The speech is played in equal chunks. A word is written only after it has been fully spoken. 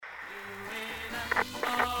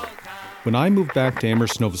When I moved back to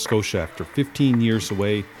Amherst, Nova Scotia after 15 years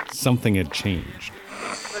away, something had changed.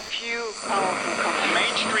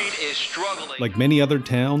 Main Street is struggling. Like many other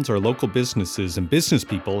towns, our local businesses and business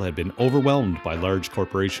people had been overwhelmed by large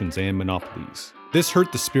corporations and monopolies. This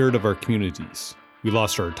hurt the spirit of our communities. We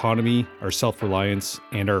lost our autonomy, our self-reliance,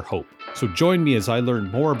 and our hope. So join me as I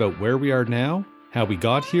learn more about where we are now, how we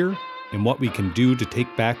got here, and what we can do to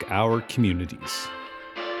take back our communities.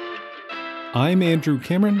 I'm Andrew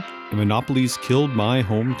Cameron, and monopolies killed my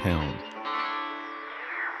hometown.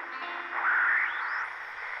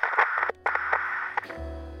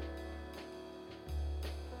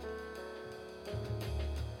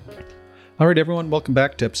 All right, everyone, welcome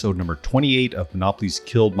back to episode number 28 of Monopolies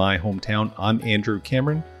Killed My Hometown. I'm Andrew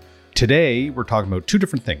Cameron. Today, we're talking about two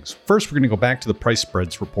different things. First, we're going to go back to the price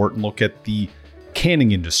spreads report and look at the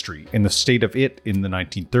canning industry and the state of it in the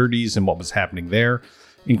 1930s and what was happening there,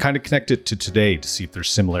 and kind of connect it to today to see if there's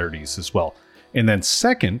similarities as well. And then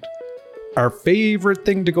second, our favorite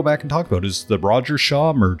thing to go back and talk about is the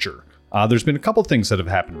Rogers-Shaw merger. There's been a couple things that have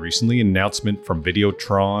happened recently, an announcement from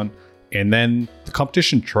Videotron, and then the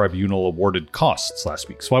Competition Tribunal awarded costs last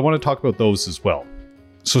week. So I want to talk about those as well.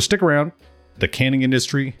 So stick around. The canning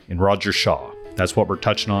industry and Rogers-Shaw. That's what we're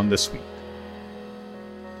touching on this week.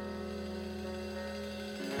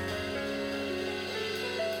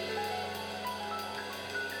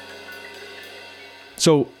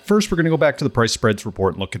 So first, we're going to go back to the price spreads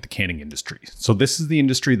report and look at the canning industry. So this is the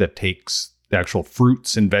industry that takes the actual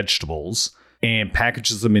fruits and vegetables and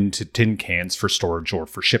packages them into tin cans for storage or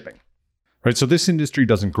for shipping. Right, so this industry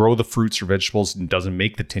doesn't grow the fruits or vegetables and doesn't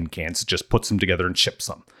make the tin cans. It just puts them together and ships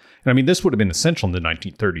them. And I mean, this would have been essential in the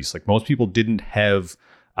 1930s. Like, most people didn't have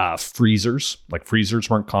freezers. Like, freezers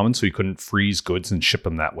weren't common, so you couldn't freeze goods and ship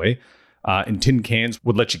them that way. And tin cans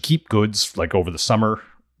would let you keep goods like over the summer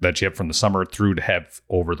that you have from the summer through to have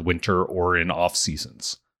over the winter or in off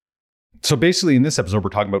seasons. So basically, in this episode, we're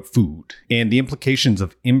talking about food and the implications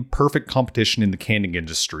of imperfect competition in the canning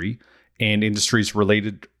industry and industries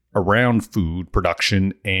related around food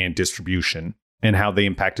production and distribution, and how they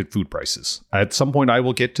impacted food prices. At some point, I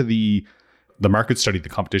will get to the market study the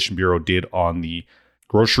Competition Bureau did on the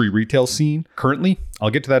grocery retail scene currently. I'll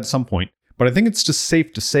get to that at some point. But I think it's just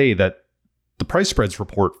safe to say that the price spreads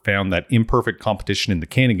report found that imperfect competition in the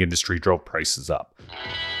canning industry drove prices up.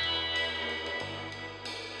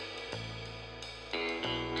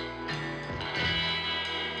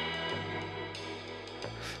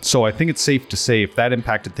 So I think it's safe to say if that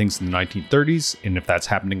impacted things in the 1930s, and if that's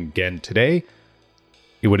happening again today,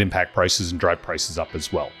 it would impact prices and drive prices up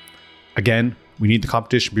as well. Again, we need the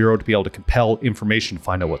Competition Bureau to be able to compel information to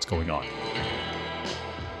find out what's going on.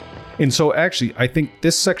 And so actually, I think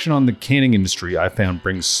this section on the canning industry I found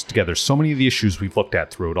brings together so many of the issues we've looked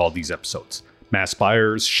at throughout all these episodes. Mass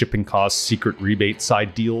buyers, shipping costs, secret rebate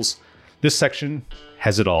side deals. This section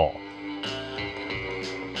has it all.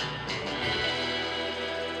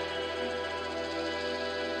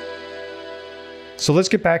 So let's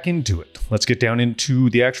get back into it. Let's get down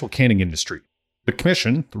into the actual canning industry. The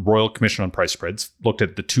Commission, the Royal Commission on Price Spreads, looked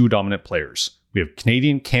at the two dominant players. We have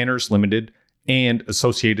Canadian Canners Limited and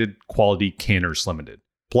Associated Quality Canners Limited.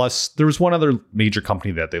 Plus, there was one other major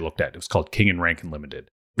company that they looked at. It was called King and Rankin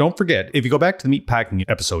Limited. Don't forget, if you go back to the meatpacking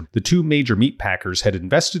episode, the two major meat packers had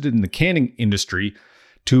invested in the canning industry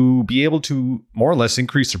to be able to more or less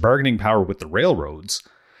increase their bargaining power with the railroads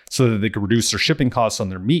so that they could reduce their shipping costs on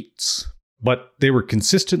their meats. But they were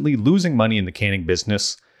consistently losing money in the canning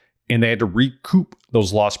business, and they had to recoup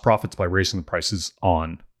those lost profits by raising the prices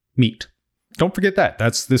on meat. Don't forget that.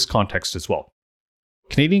 That's this context as well.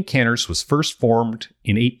 Canadian Canners was first formed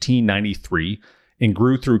in 1893 and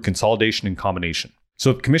grew through consolidation and combination.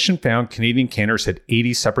 So the Commission found Canadian Canners had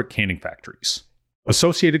 80 separate canning factories.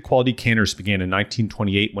 Associated Quality Canners began in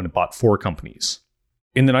 1928 when it bought 4 companies.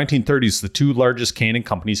 In the 1930s, the 2 largest canning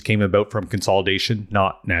companies came about from consolidation,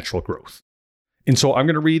 not natural growth. And so I'm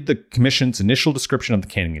going to read the Commission's initial description of the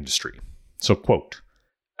canning industry. So, quote,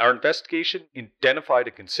 "Our investigation identified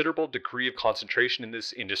a considerable degree of concentration in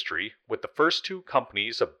this industry, with the first 2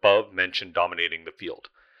 companies above mentioned dominating the field.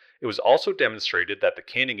 It was also demonstrated that the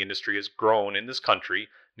canning industry has grown in this country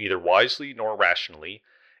neither wisely nor rationally,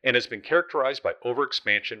 and has been characterized by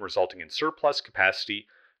overexpansion resulting in surplus capacity,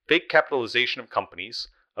 fake capitalization of companies,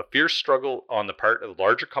 a fierce struggle on the part of the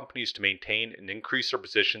larger companies to maintain and increase their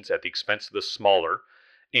positions at the expense of the smaller,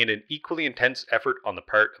 and an equally intense effort on the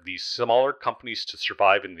part of these smaller companies to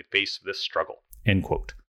survive in the face of this struggle." End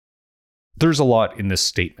quote. There's a lot in this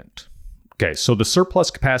statement. Okay, so the surplus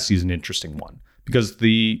capacity is an interesting one, because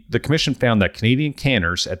the Commission found that Canadian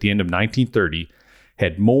canners at the end of 1930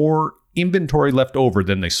 had more inventory left over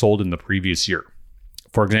than they sold in the previous year.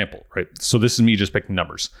 For example, right? So this is me just picking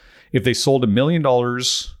numbers. If they sold $1 million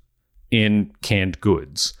in canned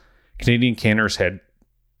goods, Canadian canners had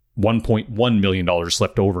 $1.1 million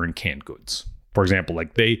left over in canned goods. For example,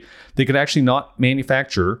 like they could actually not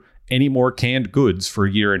manufacture any more canned goods for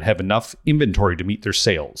a year and have enough inventory to meet their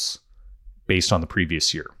sales based on the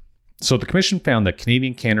previous year. So the commission found that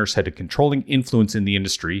Canadian canners had a controlling influence in the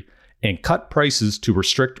industry and cut prices to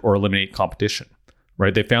restrict or eliminate competition.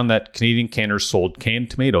 Right? They found that Canadian canners sold canned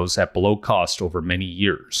tomatoes at below cost over many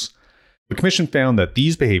years. The commission found that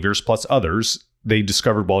these behaviors, plus others they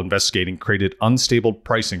discovered while investigating, created unstable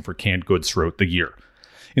pricing for canned goods throughout the year.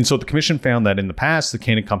 And so the commission found that in the past, the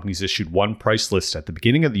canning companies issued one price list at the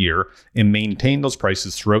beginning of the year and maintained those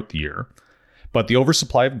prices throughout the year. But the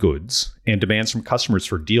oversupply of goods and demands from customers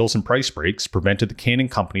for deals and price breaks prevented the canning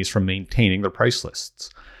companies from maintaining their price lists.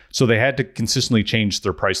 So they had to consistently change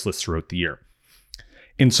their price lists throughout the year.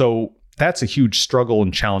 And so that's a huge struggle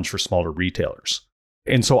and challenge for smaller retailers.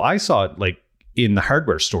 And so I saw it like in the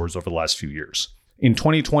hardware stores over the last few years. In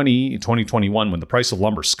 2020, 2021, when the price of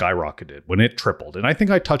lumber skyrocketed, when it tripled, and I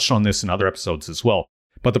think I touched on this in other episodes as well,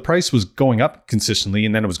 but the price was going up consistently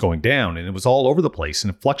and then it was going down and it was all over the place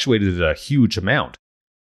and it fluctuated a huge amount.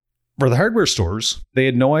 For the hardware stores, they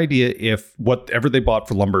had no idea if whatever they bought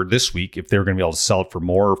for lumber this week, if they were going to be able to sell it for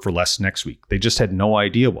more or for less next week. They just had no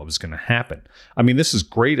idea what was going to happen. I mean, this is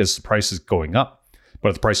great as the price is going up, but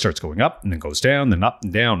if the price starts going up and then goes down, then up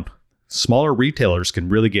and down, smaller retailers can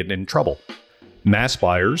really get in trouble. Mass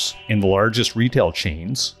buyers and the largest retail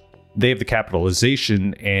chains, they have the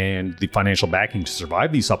capitalization and the financial backing to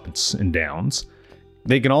survive these ups and downs.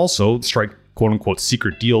 They can also strike quote unquote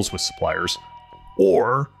secret deals with suppliers,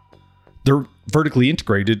 or they're vertically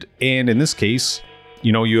integrated. And in this case,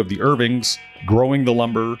 you have the Irvings growing the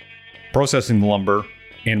lumber, processing the lumber,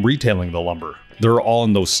 and retailing the lumber. They're all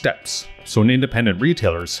in those steps. So an independent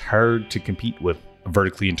retailer is hard to compete with a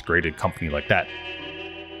vertically integrated company like that.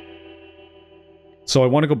 So I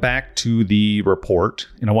want to go back to the report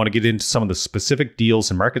and I want to get into some of the specific deals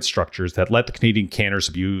and market structures that let the Canadian canners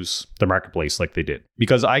abuse the marketplace like they did.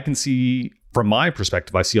 Because I can see, from my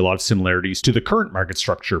perspective, I see a lot of similarities to the current market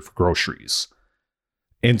structure for groceries.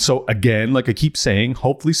 And so again, like I keep saying,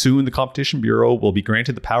 hopefully soon the Competition Bureau will be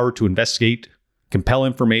granted the power to investigate, compel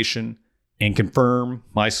information, and confirm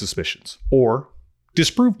my suspicions, or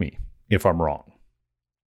disprove me if I'm wrong.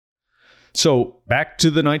 So back to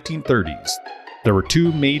the 1930s. There were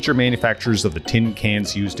two major manufacturers of the tin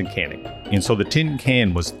cans used in canning. And so the tin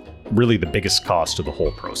can was really the biggest cost of the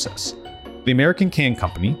whole process. The American Can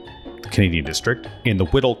Company, the Canadian district, and the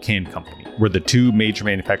Whittle Can Company were the two major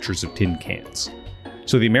manufacturers of tin cans.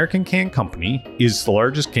 So the American Can Company is the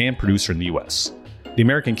largest can producer in the US. The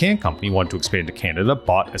American Can Company wanted to expand to Canada,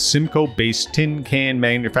 bought a Simcoe-based tin can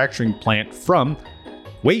manufacturing plant from,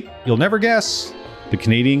 wait, you'll never guess, the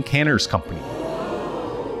Canadian Canners Company,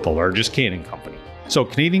 the largest canning company. So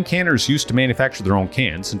Canadian canners used to manufacture their own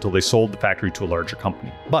cans until they sold the factory to a larger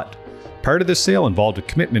company. But part of this sale involved a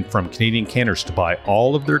commitment from Canadian canners to buy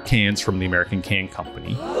all of their cans from the American Can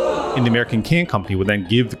Company. And the American Can Company would then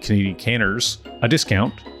give the Canadian canners a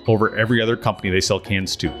discount over every other company they sell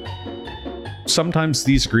cans to. Sometimes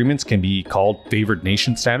these agreements can be called favored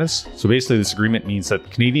nation status. So basically this agreement means that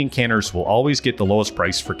Canadian canners will always get the lowest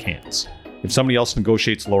price for cans. If somebody else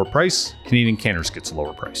negotiates a lower price, Canadian canners gets a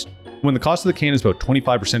lower price. When the cost of the can is about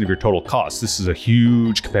 25% of your total cost, this is a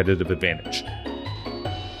huge competitive advantage.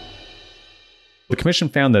 The commission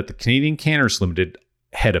found that the Canadian Canners Limited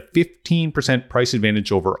had a 15% price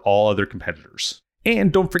advantage over all other competitors.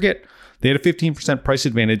 And don't forget, they had a 15% price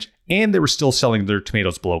advantage and they were still selling their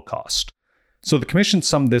tomatoes below cost. So the commission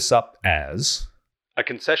summed this up as a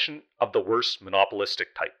concession of the worst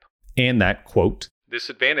monopolistic type. And that, quote, this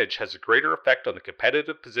advantage has a greater effect on the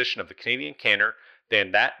competitive position of the Canadian canner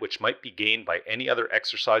than that which might be gained by any other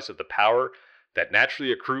exercise of the power that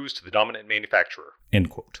naturally accrues to the dominant manufacturer, end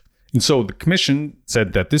quote. And so the commission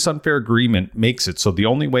said that this unfair agreement makes it so the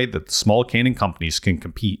only way that the small canning companies can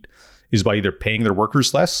compete is by either paying their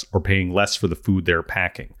workers less or paying less for the food they're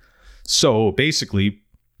packing. So basically,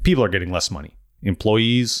 people are getting less money.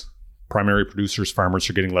 Employees, primary producers, farmers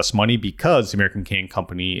are getting less money because the American Can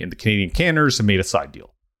Company and the Canadian canners have made a side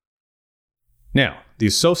deal. Now, the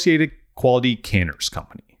Associated Quality Canners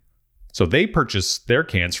Company. So they purchase their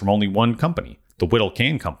cans from only one company, the Whittle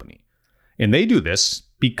Can Company. And they do this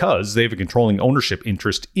because they have a controlling ownership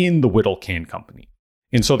interest in the Whittle Can Company.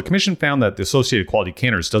 And so the commission found that the Associated Quality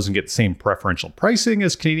Canners doesn't get the same preferential pricing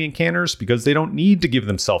as Canadian canners because they don't need to give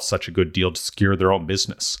themselves such a good deal to secure their own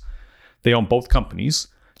business. They own both companies,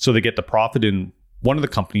 so they get the profit in one of the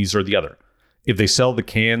companies or the other. If they sell the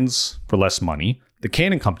cans for less money, the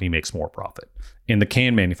canning company makes more profit, and the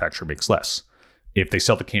can manufacturer makes less. If they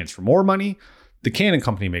sell the cans for more money, the canning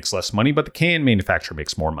company makes less money, but the can manufacturer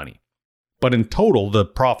makes more money. But in total, the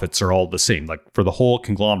profits are all the same. Like for the whole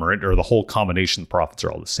conglomerate or the whole combination, the profits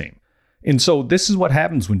are all the same. And so this is what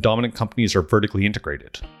happens when dominant companies are vertically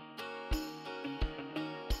integrated.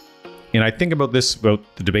 And I think about this, about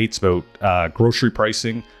the debates about grocery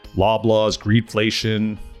pricing, Loblaws,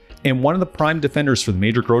 greedflation. And one of the prime defenders for the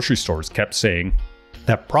major grocery stores kept saying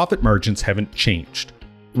that profit margins haven't changed.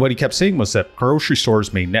 What he kept saying was that grocery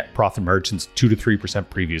stores made net profit margins 2 to 3%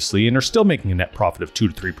 previously and are still making a net profit of 2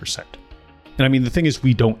 to 3%. And I mean, the thing is,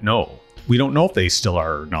 we don't know. We don't know if they still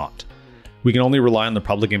are or not. We can only rely on the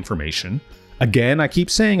public information. Again, I keep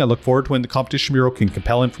saying I look forward to when the Competition Bureau can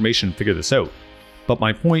compel information and figure this out. But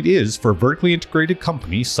my point is, for vertically integrated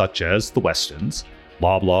companies such as the Westons,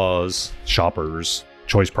 Loblaws, Shoppers,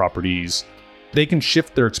 Choice Properties, they can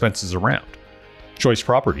shift their expenses around. Choice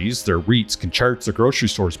Properties, their REITs, can charge their grocery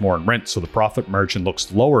stores more in rent, so the profit margin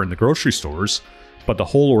looks lower in the grocery stores, but the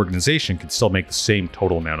whole organization can still make the same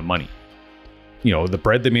total amount of money. You know, the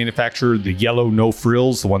bread they manufacture, the yellow no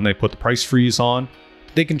frills, the one they put the price freeze on,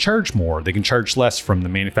 they can charge more, they can charge less from the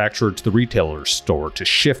manufacturer to the retailer store to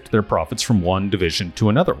shift their profits from one division to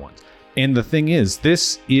another one. And the thing is,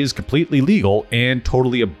 this is completely legal and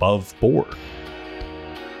totally above board.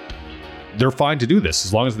 They're fine to do this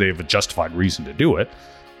as long as they have a justified reason to do it,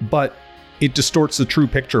 but it distorts the true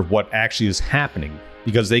picture of what actually is happening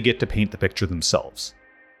because they get to paint the picture themselves.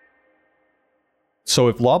 So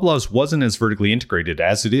if Loblaws wasn't as vertically integrated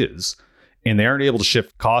as it is, and they aren't able to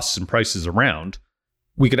shift costs and prices around,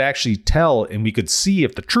 we could actually tell and we could see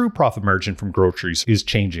if the true profit margin from groceries is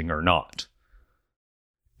changing or not.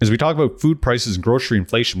 As we talk about food prices and grocery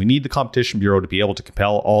inflation, we need the Competition Bureau to be able to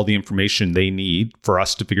compel all the information they need for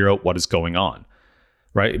us to figure out what is going on,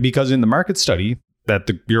 right? Because in the market study that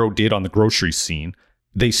the Bureau did on the grocery scene,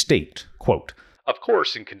 they state, quote, "Of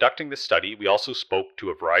course, in conducting this study, we also spoke to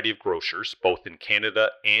a variety of grocers, both in Canada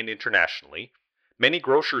and internationally. Many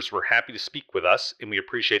grocers were happy to speak with us, and we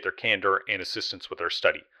appreciate their candor and assistance with our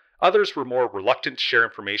study. Others were more reluctant to share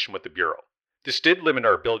information with the Bureau. This did limit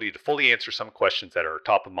our ability to fully answer some questions that are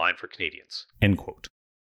top of mind for Canadians." End quote.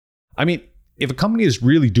 I mean, if a company is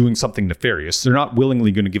really doing something nefarious, they're not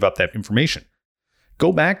willingly going to give up that information.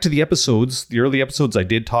 Go back to the early episodes I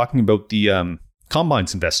did talking about the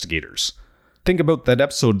Combines investigators. Think about that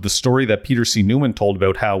episode, the story that Peter C. Newman told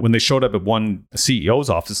about how when they showed up at one CEO's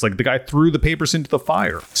office, like the guy threw the papers into the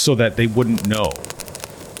fire so that they wouldn't know.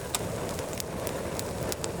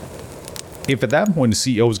 If at that point a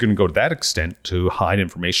CEO is going to go to that extent to hide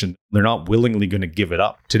information, they're not willingly going to give it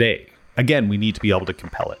up today. Again, we need to be able to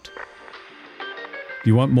compel it. Do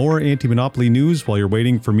you want more anti-monopoly news while you're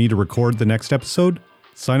waiting for me to record the next episode?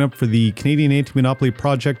 Sign up for the Canadian Anti-Monopoly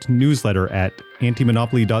Project newsletter at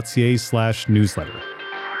antimonopoly.ca/newsletter.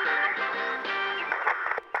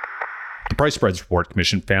 The Price Spreads Report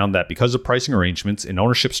Commission found that because of pricing arrangements and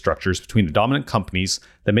ownership structures between the dominant companies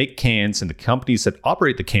that make cans and the companies that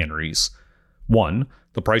operate the canneries, 1,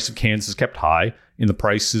 the price of cans is kept high and the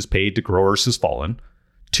prices paid to growers has fallen.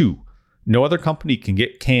 2, no other company can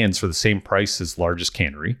get cans for the same price as the largest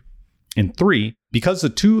cannery. And 3, because the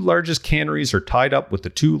 2 largest canneries are tied up with the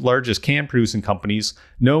 2 largest can producing companies,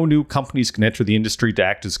 no new companies can enter the industry to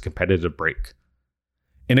act as a competitive break.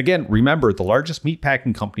 And again, remember, the largest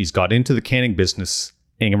meatpacking companies got into the canning business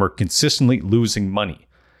and were consistently losing money.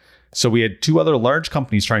 So we had 2 other large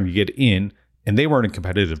companies trying to get in, and they weren't a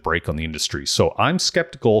competitive break on the industry. So I'm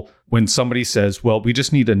skeptical when somebody says, well, we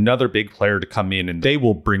just need another big player to come in and they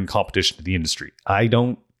will bring competition to the industry. I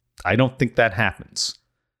don't think that happens.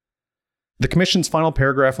 The Commission's final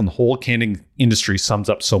paragraph on the whole canning industry sums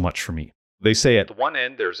up so much for me. They say at the one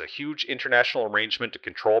end, there's a huge international arrangement to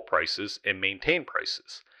control prices and maintain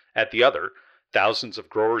prices. At the other, thousands of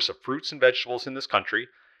growers of fruits and vegetables in this country,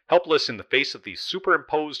 helpless in the face of these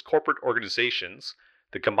superimposed corporate organizations,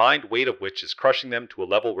 the combined weight of which is crushing them to a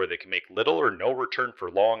level where they can make little or no return for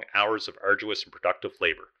long hours of arduous and productive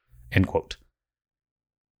labor. End quote.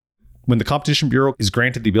 When the Competition Bureau is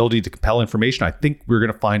granted the ability to compel information, I think we're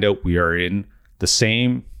going to find out we are in the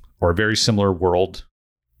same or a very similar world.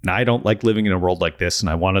 And I don't like living in a world like this, and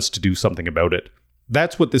I want us to do something about it.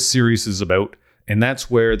 That's what this series is about, and that's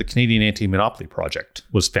where the Canadian Anti-Monopoly Project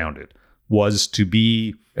was founded, was to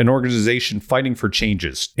be an organization fighting for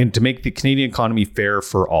changes and to make the Canadian economy fair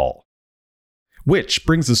for all. Which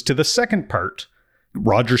brings us to the second part,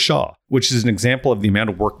 Roger Shaw, which is an example of the amount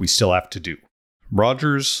of work we still have to do.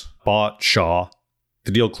 Rogers bought Shaw.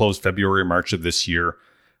 The deal closed February or March of this year.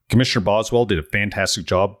 Commissioner Boswell did a fantastic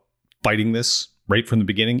job fighting this right from the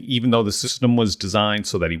beginning, even though the system was designed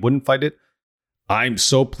so that he wouldn't fight it. I'm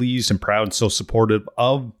so pleased and proud and so supportive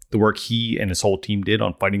of the work he and his whole team did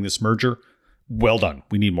on fighting this merger. Well done.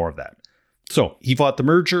 We need more of that. So he fought the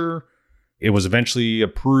merger. It was eventually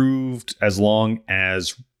approved as long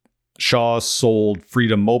as Shaw sold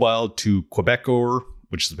Freedom Mobile to Quebecor,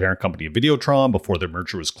 which is the parent company of Videotron, before their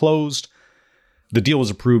merger was closed. The deal was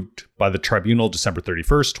approved by the tribunal December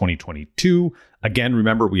 31st, 2022. Again,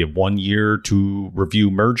 remember, we have 1 year to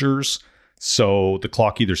review mergers. So the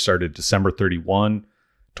clock either started December 31,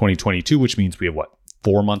 2022, which means we have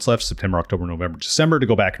 4 months left, September, October, November, December, to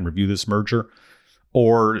go back and review this merger.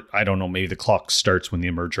 Or, I don't know, maybe the clock starts when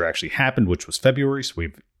the merger actually happened, which was February. So we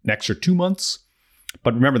have an extra 2 months.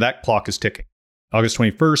 But remember, that clock is ticking. August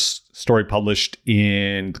 21st, story published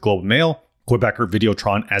in the Globe and Mail. Quebecer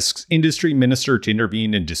Videotron asks industry minister to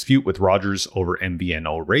intervene in dispute with Rogers over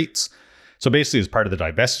MVNO rates. So basically, as part of the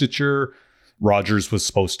divestiture, Rogers was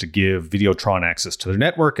supposed to give Videotron access to their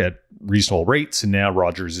network at reasonable rates. And now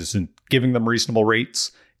Rogers isn't giving them reasonable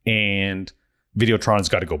rates. And Videotron's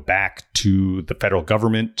got to go back to the federal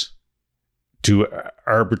government to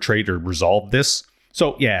arbitrate or resolve this.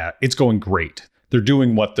 So yeah, it's going great. They're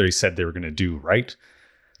doing what they said they were going to do, right?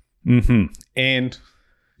 And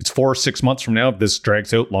it's 4 or 6 months from now. If this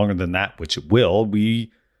drags out longer than that, which it will,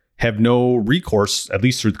 we have no recourse, at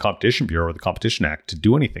least through the Competition Bureau or the Competition Act, to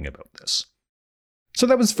do anything about this. So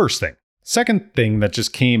that was the first thing. Second thing that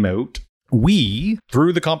just came out, we,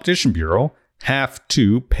 through the Competition Bureau, have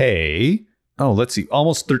to pay,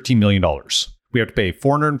 almost $13 million. We have to pay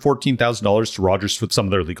 $414,000 to Rogers for some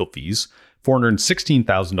of their legal fees,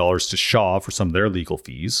 $416,000 to Shaw for some of their legal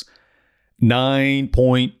fees,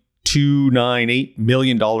 $9.298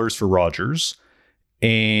 million for Rogers,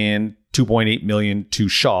 and $2.8 million to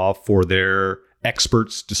Shaw for their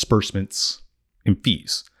experts, disbursements, and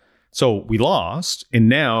fees. So we lost, and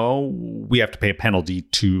now we have to pay a penalty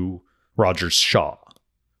to Rogers Shaw,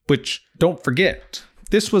 which, don't forget,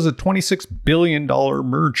 this was a $26 billion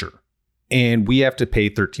merger, and we have to pay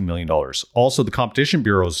 $13 million. Also, the Competition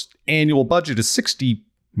Bureau's annual budget is $60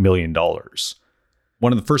 million.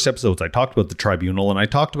 One of the first episodes, I talked about the tribunal, and I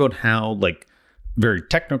talked about how, very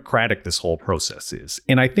technocratic this whole process is.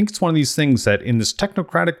 And I think it's one of these things that in this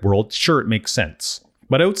technocratic world, sure, it makes sense.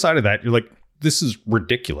 But outside of that, you're like, this is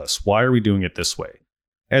ridiculous. Why are we doing it this way?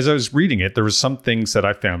 As I was reading it, there were some things that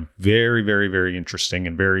I found very, very, very interesting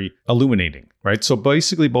and very illuminating, right? So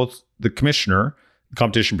basically, both the commissioner, the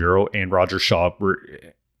Competition Bureau, and Roger Shaw were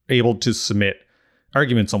able to submit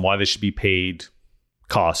arguments on why they should be paid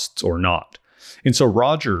costs or not. And so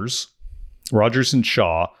Rogers and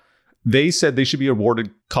Shaw, they said they should be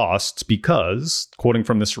awarded costs because, quoting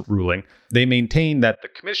from this ruling, they maintain that the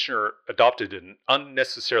commissioner adopted an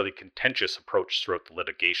unnecessarily contentious approach throughout the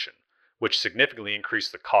litigation, which significantly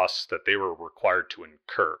increased the costs that they were required to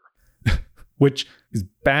incur. Which is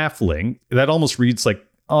baffling. That almost reads like,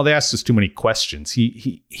 oh, they asked us too many questions.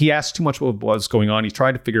 He asked too much what was going on. He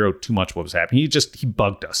tried to figure out too much what was happening. He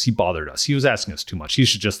bugged us. He bothered us. He was asking us too much. He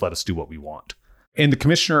should just let us do what we want. And the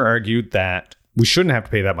commissioner argued that we shouldn't have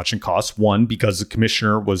to pay that much in costs. 1, because the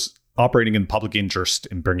commissioner was operating in public interest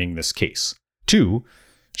in bringing this case. 2,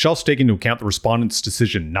 shall take into account the respondent's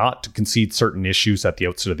decision not to concede certain issues at the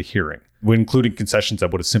outset of the hearing, when including concessions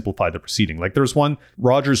that would have simplified the proceeding. There was one,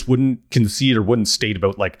 Rogers wouldn't concede or wouldn't state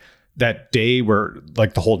about that day where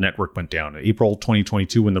the whole network went down, April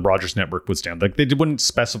 2022, when the Rogers network was down. They wouldn't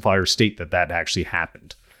specify or state that actually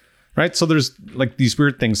happened, right? So there's these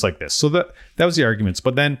weird things like this. So that was the arguments.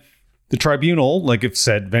 But then the tribunal, like it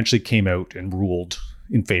said, eventually came out and ruled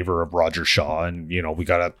in favor of Roger Shaw. And, we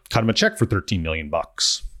got to cut him a check for $13 million,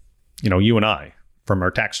 you and I, from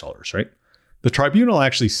our tax dollars, right? The tribunal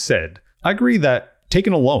actually said, I agree that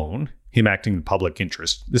taken alone, him acting in public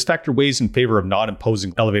interest, this factor weighs in favor of not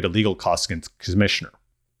imposing elevated legal costs against the commissioner.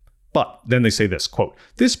 But then they say this, quote,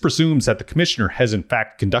 this presumes that the commissioner has in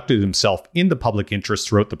fact conducted himself in the public interest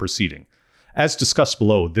throughout the proceeding. As discussed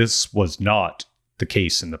below, this was not the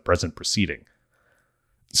case in the present proceeding.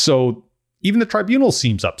 So even the tribunal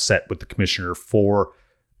seems upset with the commissioner for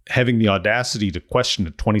having the audacity to question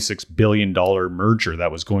a $26 billion merger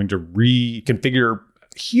that was going to reconfigure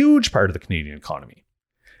a huge part of the Canadian economy.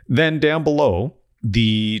 Then down below,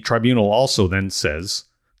 the tribunal also then says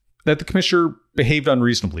that the commissioner behaved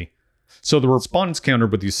unreasonably. So the respondents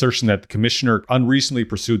countered with the assertion that the commissioner unreasonably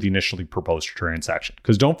pursued the initially proposed transaction.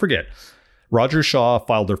 Because don't forget, Rogers Shaw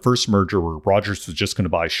filed their first merger where Rogers was just going to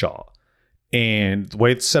buy Shaw. And the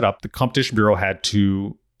way it's set up, the Competition Bureau had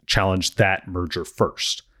to challenge that merger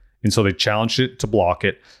first. And so they challenged it to block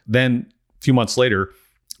it. Then a few months later,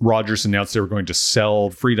 Rogers announced they were going to sell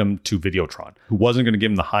Freedom to Videotron, who wasn't going to give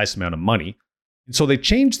them the highest amount of money. And so they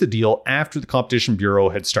changed the deal after the Competition Bureau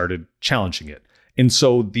had started challenging it. And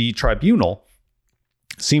so the tribunal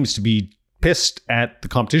seems to be pissed at the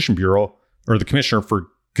Competition Bureau or the commissioner for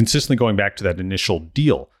consistently going back to that initial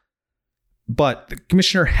deal. But the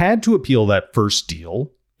commissioner had to appeal that first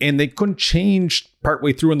deal, and they couldn't change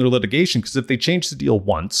partway through in their litigation, because if they changed the deal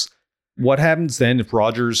once, what happens then if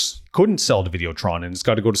Rogers couldn't sell to Videotron and it's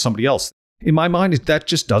got to go to somebody else? In my mind, that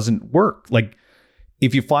just doesn't work. Like,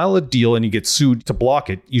 if you file a deal and you get sued to block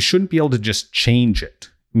it, you shouldn't be able to just change it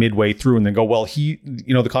midway through and then go, well,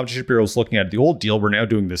 the Competition Bureau is looking at the old deal. We're now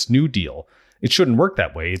doing this new deal. It shouldn't work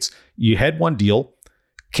that way. It's you had one deal,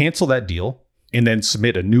 cancel that deal, and then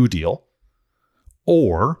submit a new deal,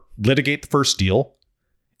 or litigate the first deal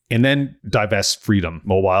and then divest Freedom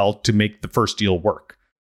Mobile to make the first deal work.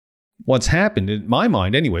 What's happened, in my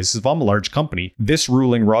mind anyways, is if I'm a large company, this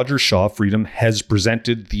ruling, Rogers Shaw Freedom, has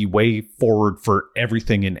presented the way forward for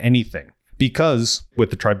everything and anything. Because with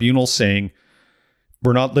the tribunal saying,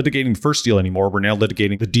 we're not litigating the first deal anymore, we're now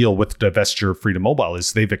litigating the deal with the divestiture of Freedom Mobile,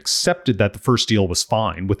 is they've accepted that the first deal was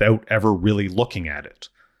fine without ever really looking at it.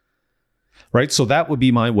 Right? So that would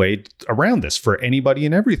be my way around this for anybody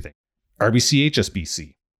and everything. RBC,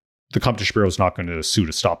 HSBC. The Competition Bureau is not going to sue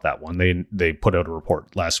to stop that one. They put out a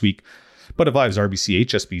report last week. But if I was RBC,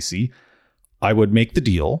 HSBC, I would make the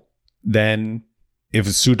deal. Then if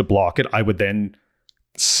it's sued to block it, I would then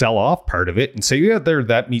sell off part of it and say, yeah,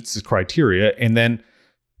 that meets the criteria. And then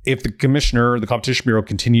if the commissioner, the Competition Bureau,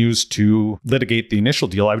 continues to litigate the initial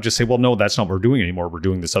deal, I would just say, well, no, that's not what we're doing anymore. We're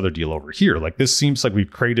doing this other deal over here. Like, this seems like we've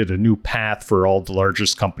created a new path for all the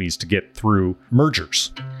largest companies to get through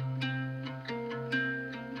mergers.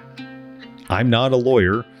 I'm not a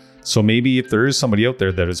lawyer, so maybe if there is somebody out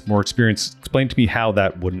there that is more experienced, explain to me how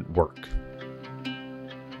that wouldn't work.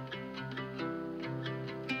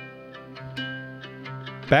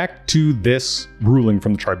 Back to this ruling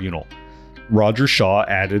from the tribunal. Rogers Shaw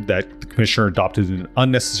added that the commissioner adopted an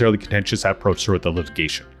unnecessarily contentious approach throughout the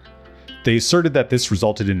litigation. They asserted that this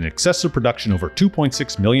resulted in an excessive production over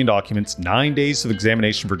 2.6 million documents, 9 days of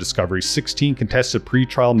examination for discovery, 16 contested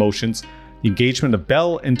pre-trial motions, the engagement of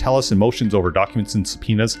Bell and Telus in motions over documents and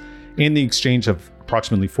subpoenas, and the exchange of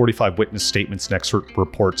approximately 45 witness statements and expert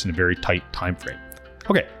reports in a very tight time frame.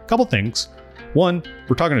 Okay, a couple things. One,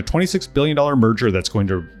 we're talking a $26 billion merger that's going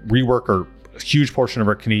to rework a huge portion of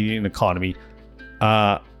our Canadian economy.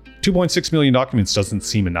 2.6 million documents doesn't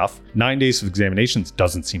seem enough. 9 days of examinations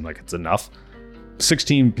doesn't seem like it's enough.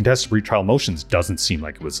 16 contested retrial motions doesn't seem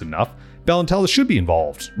like it was enough. Bell and Telus should be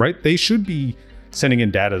involved, right? They should be sending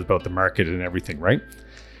in data about the market and everything, right?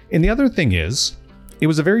 And the other thing is, it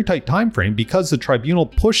was a very tight time frame because the tribunal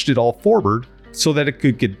pushed it all forward so that it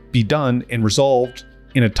could be done and resolved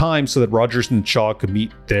in a time so that Rogers and Shaw could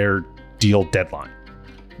meet their deal deadline.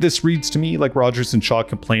 This reads to me like Rogers and Shaw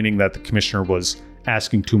complaining that the commissioner was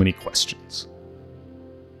asking too many questions.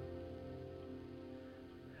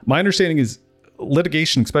 My understanding is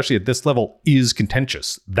litigation, especially at this level, is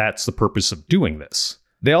contentious. That's the purpose of doing this.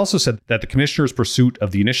 They also said that the commissioner's pursuit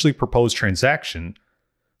of the initially proposed transaction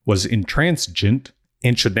was intransigent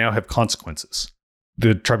and should now have consequences.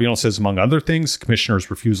 The tribunal says, among other things, the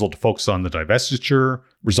commissioner's refusal to focus on the divestiture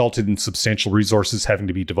resulted in substantial resources having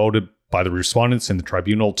to be devoted by the respondents in the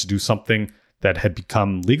tribunal to do something that had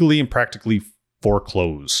become legally and practically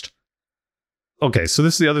foreclosed. Okay, so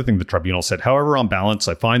this is the other thing the tribunal said. However, on balance,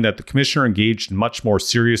 I find that the commissioner engaged in much more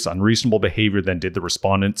serious, unreasonable behavior than did the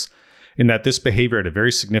respondents, in that this behavior had a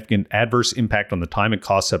very significant adverse impact on the time and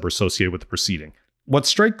costs that were associated with the proceeding. What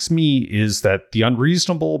strikes me is that the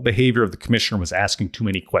unreasonable behavior of the commissioner was asking too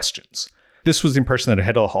many questions. This was the impression that I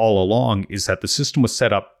had all along, is that the system was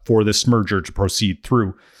set up for this merger to proceed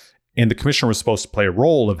through, and the commissioner was supposed to play a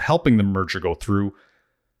role of helping the merger go through,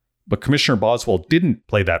 but Commissioner Boswell didn't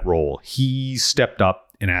play that role. He stepped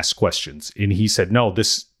up and asked questions, and he said, no,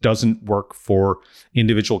 this doesn't work for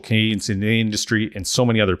individual Canadians in the industry and so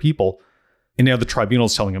many other people. And now the tribunal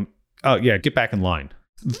is telling him, oh yeah, get back in line.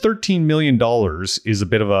 $13 million is a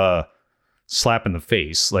bit of a slap in the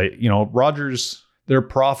face. Like, Rogers, their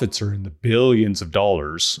profits are in the billions of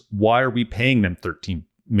dollars. Why are we paying them $13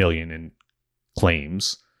 million in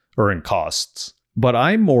claims or in costs? But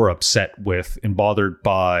I'm more upset with and bothered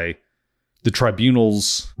by the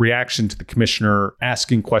tribunal's reaction to the commissioner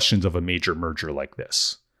asking questions of a major merger like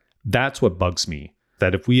this. That's what bugs me.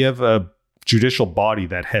 That if we have a judicial body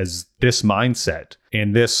that has this mindset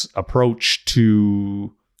and this approach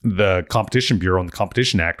to the Competition Bureau and the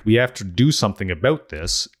Competition Act, we have to do something about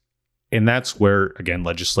this. And that's where, again,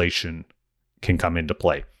 legislation can come into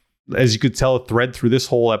play. As you could tell, a thread through this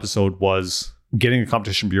whole episode was getting the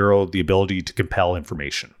Competition Bureau the ability to compel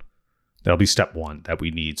information. That'll be step one that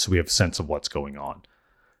we need so we have a sense of what's going on.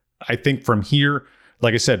 I think from here,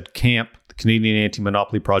 like I said, CAMP, the Canadian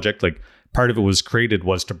Anti-Monopoly Project, like part of it was created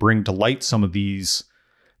was to bring to light some of these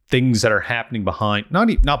things that are happening behind, not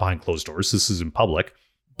behind closed doors, this is in public,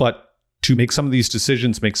 but to make some of these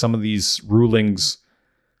decisions, make some of these rulings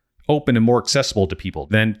open and more accessible to people.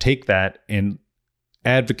 Then take that and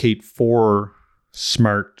advocate for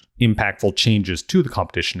smart, impactful changes to the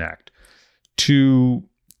Competition Act, to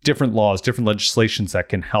different laws, different legislations that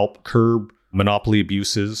can help curb monopoly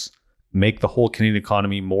abuses, make the whole Canadian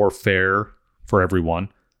economy more fair for everyone,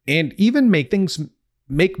 and even make things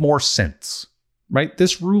make more sense, right?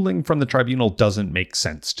 This ruling from the tribunal doesn't make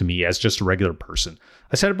sense to me as just a regular person.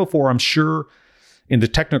 I said it before, I'm sure in the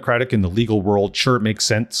technocratic and the legal world, sure, it makes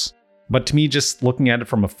sense. But to me, just looking at it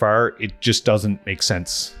from afar, it just doesn't make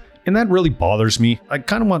sense. And that really bothers me. I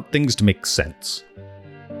kind of want things to make sense.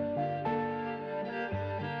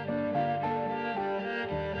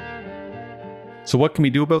 So what can we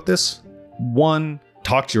do about this? One,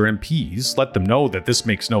 talk to your MPs. Let them know that this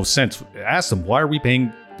makes no sense. Ask them, why are we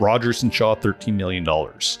paying Rogers and Shaw $13 million?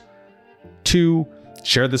 Two,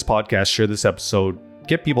 share this podcast, share this episode.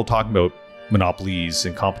 Get people talking about monopolies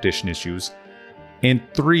and competition issues. And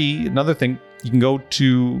three, another thing, you can go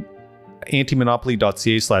to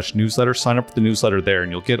antimonopoly.ca/newsletter, sign up for the newsletter there,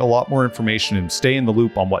 and you'll get a lot more information and stay in the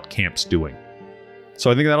loop on what CAMP's doing.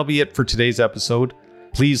 So I think that'll be it for today's episode.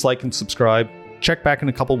 Please like and subscribe. Check back in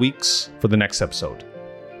a couple weeks for the next episode.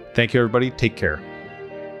 Thank you, everybody. Take care.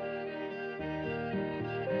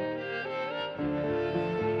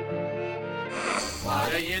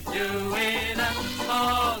 What are you doing in a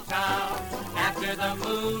small town after the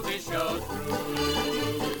movie show's through?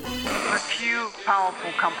 A few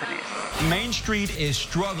powerful companies. Main Street is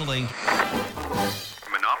struggling.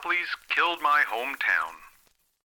 Monopolies killed my hometown.